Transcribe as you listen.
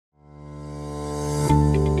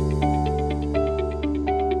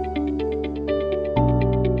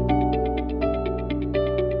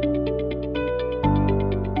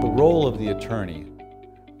The role of the attorney,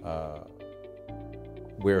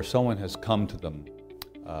 where someone has come to them,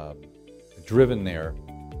 driven there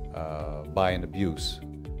by an abuse,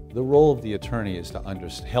 the role of the attorney is to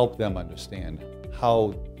help them understand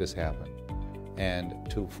how this happened and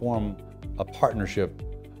to form a partnership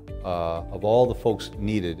of all the folks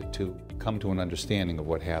needed to come to an understanding of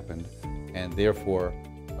what happened, and therefore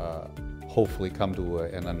hopefully come to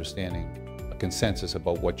an understanding, a consensus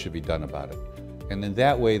about what should be done about it. And in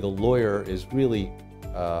that way, the lawyer is really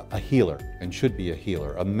a healer, and should be a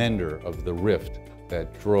healer, a mender of the rift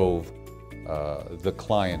that drove the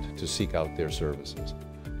client to seek out their services.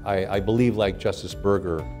 I believe, like Justice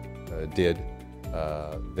Berger did,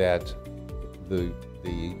 that the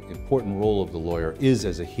important role of the lawyer is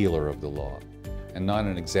as a healer of the law and not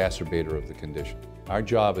an exacerbator of the condition. Our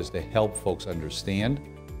job is to help folks understand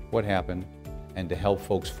what happened and to help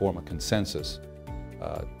folks form a consensus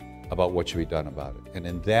about what should be done about it. And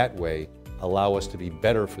in that way, allow us to be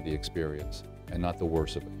better for the experience and not the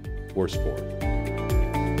worse for it.